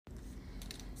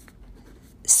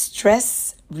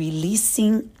stress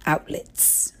releasing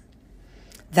outlets.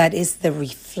 That is the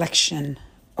reflection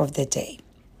of the day.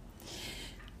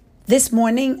 This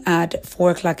morning at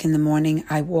 4 o'clock in the morning,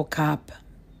 I woke up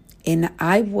and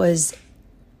I was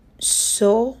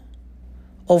so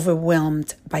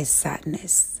overwhelmed by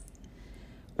sadness.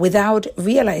 Without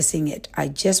realizing it, I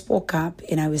just woke up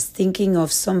and I was thinking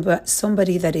of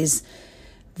somebody that is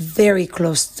very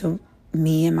close to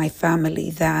me and my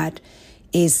family that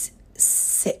is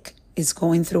sick, is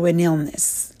going through an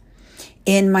illness.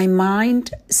 And my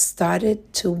mind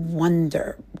started to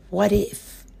wonder, what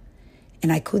if?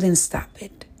 And I couldn't stop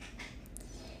it.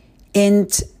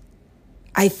 And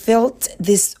I felt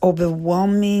this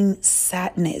overwhelming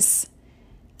sadness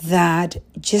that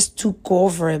just took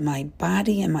over my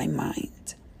body and my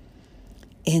mind.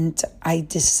 And I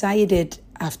decided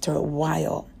after a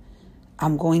while,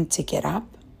 I'm going to get up.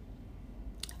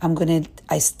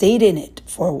 I stayed in it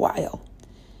for a while.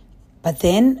 But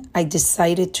then I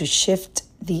decided to shift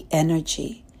the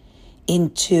energy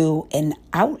into an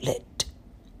outlet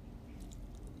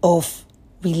of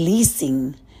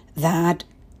releasing that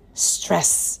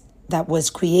stress that was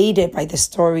created by the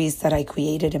stories that I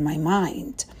created in my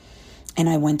mind. And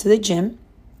I went to the gym.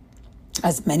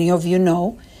 As many of you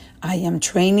know, I am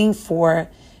training for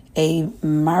a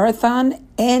marathon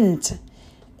and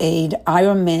an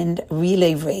Ironman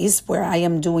relay race where I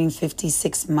am doing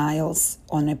 56 miles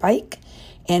on a bike,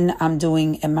 and I'm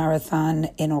doing a marathon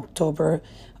in October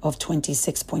of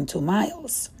 26.2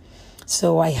 miles.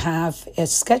 So I have a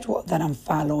schedule that I'm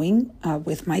following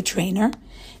with my trainer,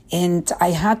 and I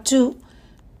had to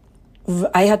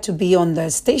be on the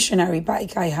stationary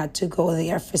bike. I had to go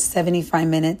there for 75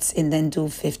 minutes and then do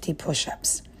 50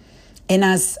 push-ups. And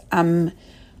as I'm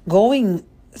going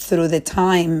through the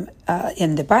time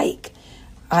in the bike,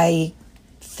 I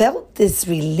felt this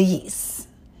release.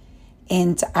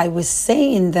 And I was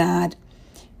saying that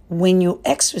when you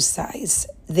exercise,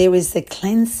 there is a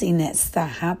cleansiness that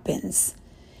happens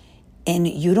and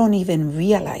you don't even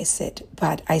realize it.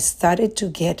 But I started to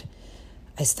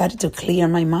clear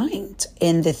my mind,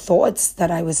 and the thoughts that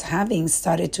I was having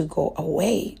started to go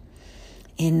away.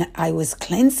 And I was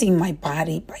cleansing my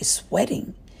body by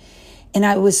sweating. And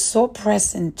I was so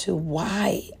present to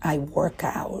why I work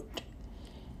out.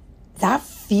 That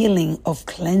feeling of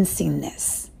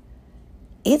cleansingness,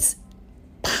 it's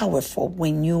powerful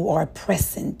when you are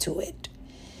present to it.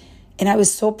 And I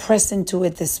was so present to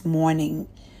it this morning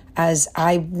as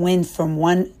I went from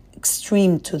one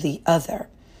extreme to the other,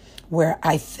 where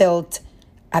I felt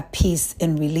at peace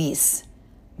and release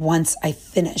once I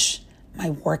finished my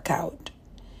workout.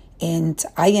 And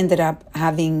I ended up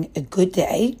having a good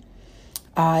day.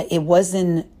 It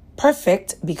wasn't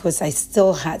perfect because I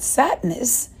still had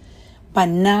sadness, but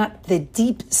not the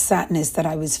deep sadness that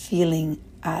I was feeling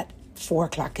at 4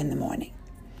 o'clock in the morning.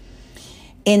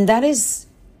 And that's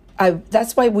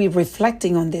why we're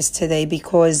reflecting on this today,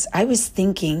 because I was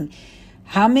thinking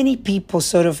how many people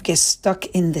sort of get stuck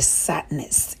in the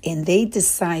sadness and they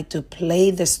decide to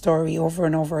play the story over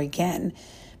and over again,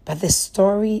 but the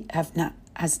story has not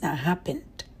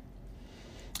happened.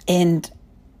 And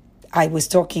I was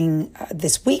talking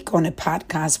this week on a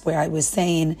podcast where I was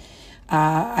saying,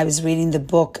 I was reading the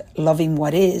book, Loving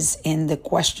What Is, and the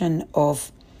question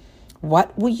of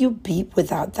what would you be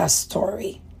without that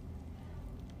story?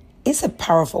 It's a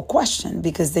powerful question,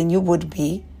 because then you would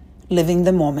be living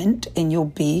the moment and you'll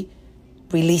be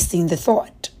releasing the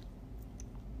thought.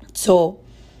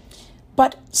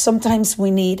 But sometimes we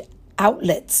need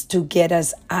outlets to get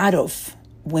us out of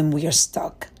when we are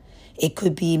stuck. It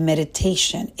could be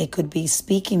meditation. It could be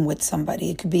speaking with somebody.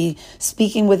 It could be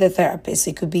speaking with a therapist.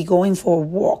 It could be going for a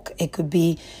walk. It could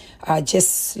be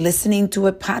just listening to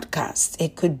a podcast.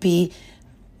 It could be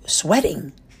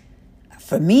sweating.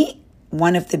 For me,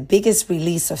 one of the biggest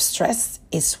release of stress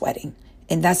is sweating.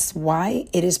 And that's why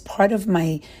it is part of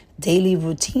my daily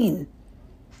routine.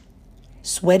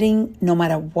 Sweating, no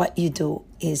matter what you do,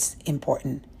 is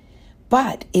important.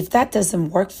 But if that doesn't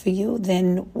work for you,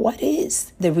 then what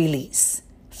is the release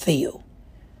for you?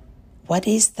 What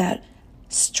is that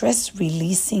stress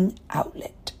releasing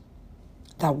outlet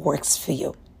that works for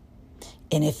you?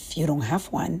 And if you don't have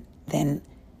one, then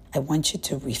I want you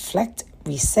to reflect,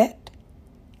 reset,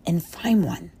 and find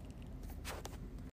one.